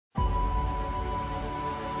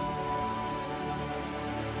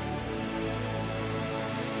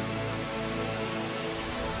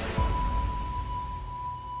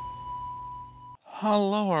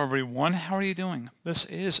Hello everyone, how are you doing? This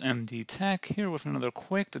is MD Tech here with another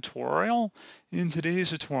quick tutorial. In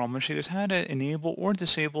today's tutorial, I'm going to show you guys how to enable or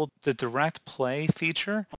disable the DirectPlay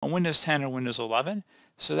feature on Windows 10 or Windows 11.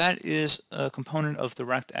 So that is a component of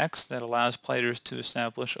DirectX that allows players to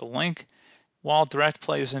establish a link. While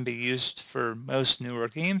DirectPlay is going to be used for most newer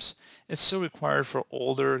games, it's still required for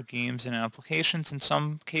older games and applications in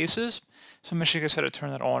some cases. So I'm going to show you guys how to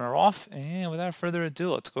turn that on or off. And without further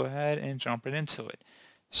ado, let's go ahead and jump right into it.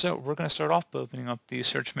 So we're going to start off by opening up the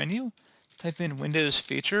search menu. Type in Windows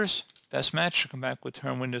Features. Best match, come back with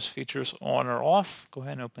turn Windows Features on or off. Go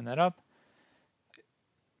ahead and open that up.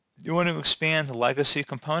 You want to expand the legacy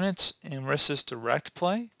components, and where it says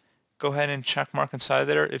DirectPlay, go ahead and check mark inside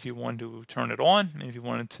there if you want to turn it on. If you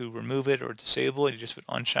wanted to remove it or disable it, you just would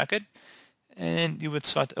uncheck it. And you would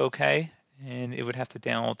select OK, and it would have to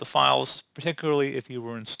download the files, particularly if you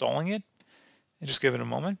were installing it. And just give it a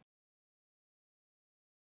moment.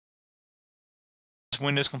 Once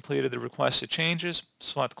Windows completed the requested changes,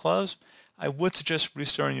 select Close. I would suggest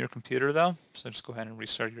restarting your computer though, so just go ahead and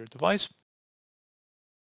restart your device.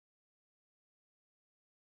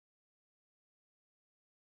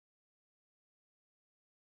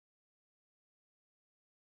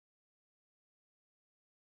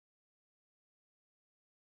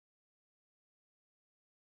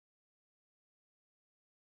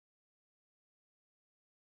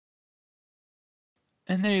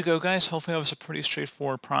 And there you go, guys. Hopefully that was a pretty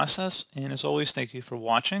straightforward process. And as always, thank you for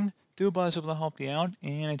watching. Do hope I was able to help you out,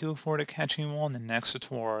 and I do look forward to catching you all in the next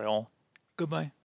tutorial. Goodbye.